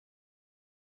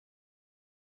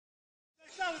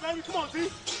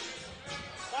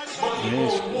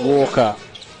Here's Walker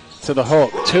to the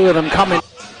hook. Two of them coming.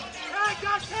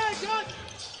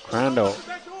 Crandall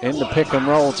in the pick and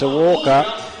roll to Walker,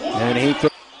 and he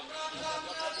could.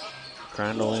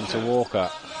 Crandall into Walker.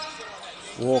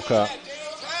 Walker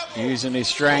using his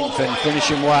strength and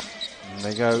finishing well. And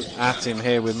they go at him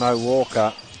here with Mo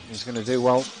Walker. He's going to do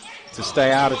well to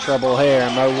stay out of trouble here,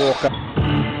 and Mo Walker.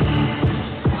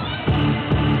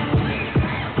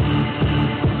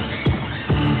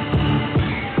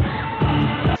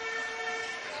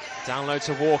 Down low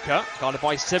to Walker, guarded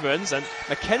by Simmons, and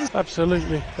McKenzie.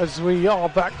 Absolutely, as we are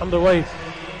back underway.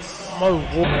 Mo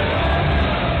Walker.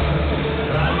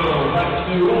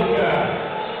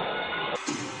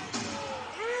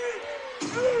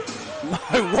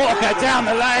 Mo Walker down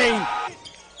the lane.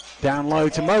 Down low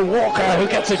to Mo Walker, who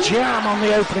gets a jam on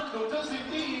the opening.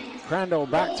 Crandall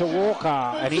back to Walker,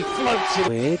 and he floats it.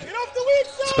 Weird.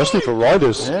 Especially for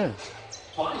riders. Yeah.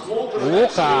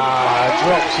 Walker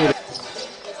drops it.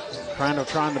 Crandall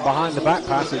trying the behind the back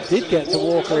pass. It did get to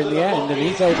Walker in the end, and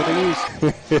he's able to use.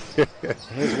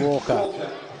 Here's Walker.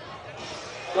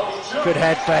 Good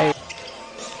head fake.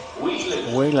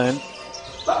 Whelan.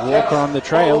 Walker on the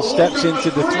trail, steps into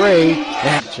the three.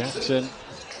 And Jackson.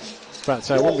 But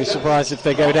so I wouldn't be surprised if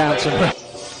they go down to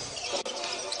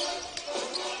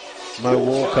Mo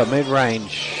Walker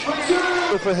mid-range.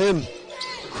 Good for him.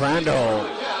 Crandall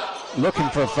looking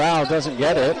for a foul, doesn't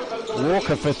get it.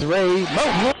 Walker for three.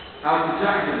 Mo Out to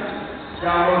Jackson.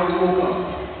 Down to Walker.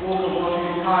 Walker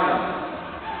blocking Tyler.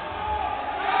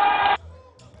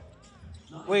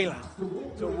 Whelan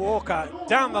to Walker.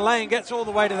 Down the lane, gets all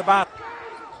the way to the bat.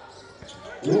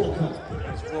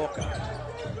 Walker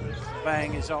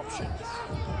surveying his options.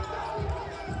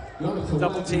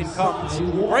 Double team comes,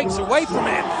 breaks away from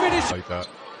it, finish. Like that.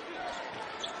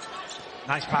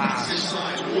 Nice pass.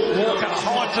 Walker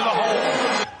hard to the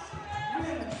hole.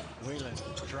 Whelan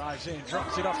drives in,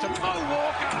 drops it off to Mo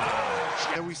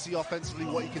Walker. And we see offensively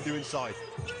what he can do inside.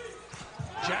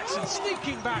 Jackson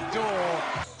sneaking back door.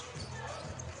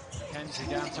 McKenzie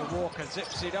down to Walker,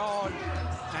 zips it on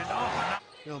and off.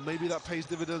 You know, maybe that pays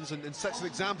dividends and sets an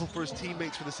example for his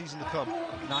teammates for the season to come.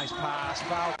 Nice pass,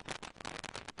 foul.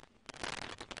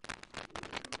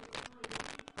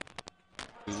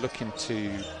 Looking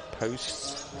to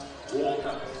posts.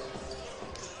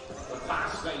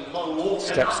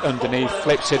 Steps underneath,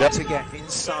 flips it up. Again,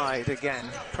 inside again.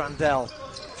 Crandall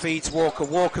feeds Walker.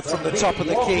 Walker from the top of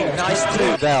the key. Nice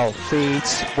two. Crandall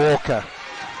feeds Walker.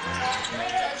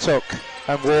 Took.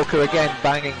 And Walker again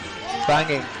banging.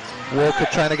 Banging. Walker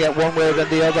trying to get one way or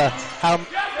the other. How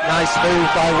nice move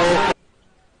by Walker.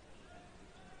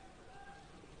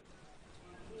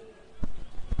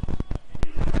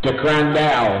 To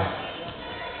Crandall.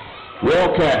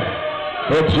 Walker.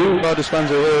 Riders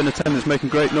fans are here in attendance making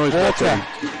great noise. Walker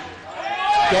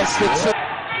gets the two.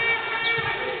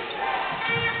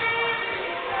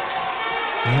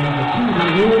 And the shooter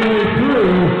all the way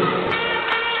through.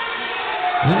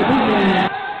 And the big man.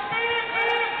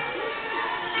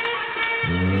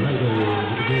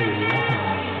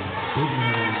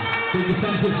 Big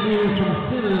defensive move from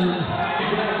Simmons.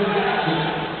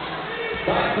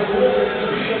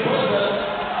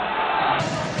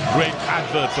 Great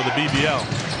advert for the BBL.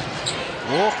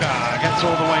 Walker gets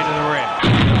all the way to the rim.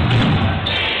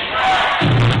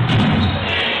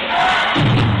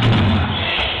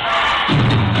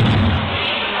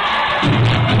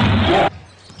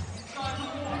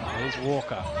 Here's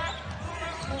Walker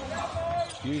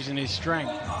using his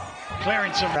strength,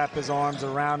 clearing some. Wrap his arms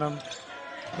around him.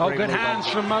 Oh, good hands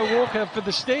from Mo Walker for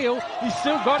the steal. He's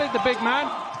still got it, the big man.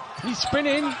 He's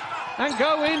spinning and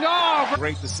going. Oh!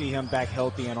 Great to see him back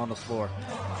healthy and on the floor.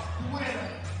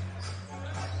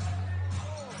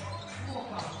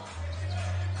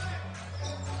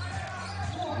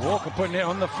 Walker putting it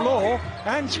on the floor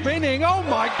and spinning. Oh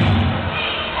my!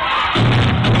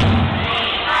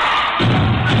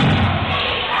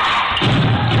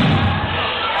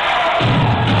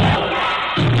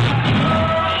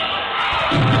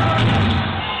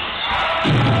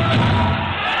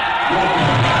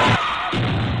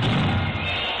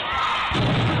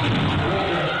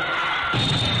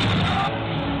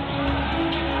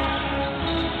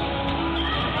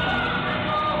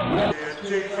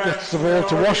 Gets the ball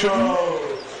to Washington.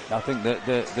 I think that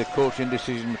the coaching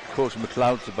decision Coach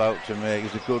McLeod's about to make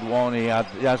is a good one. He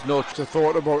has no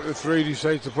Thought about the three,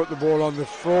 decides to put the ball on the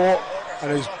floor,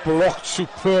 and is blocked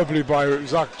superbly by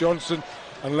Zach Johnson,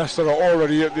 and Leicester are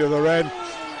already at the other end.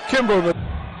 Kimball.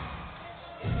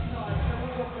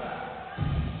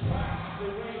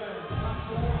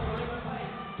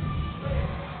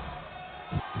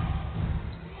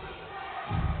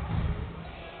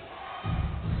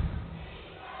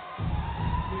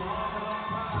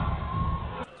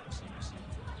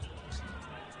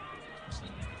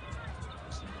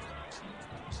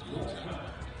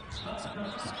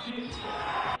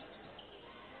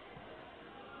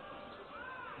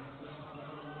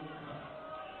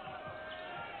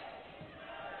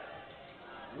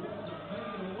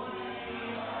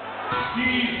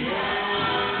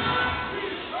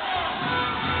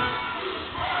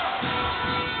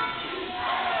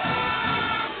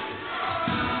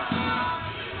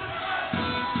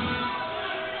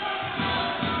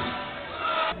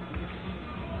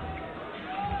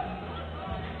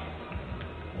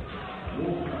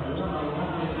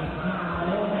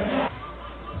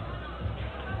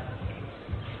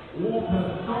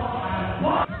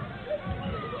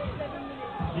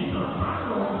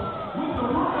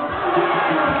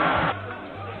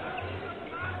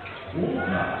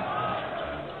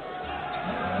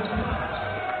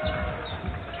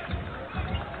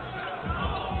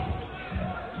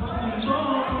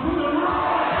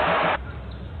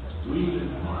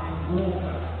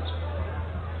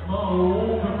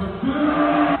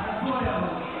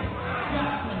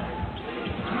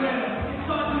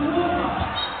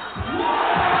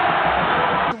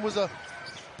 Was a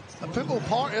pivotal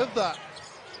part of that.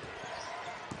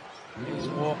 Here's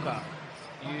Walker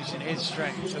using his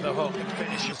strength to the hook and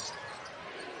finishes.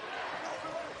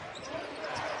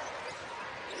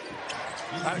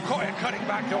 And cutting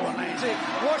back door.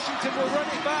 Washington will run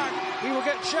it back. He will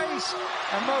get chased,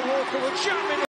 and Mo Walker will jump in.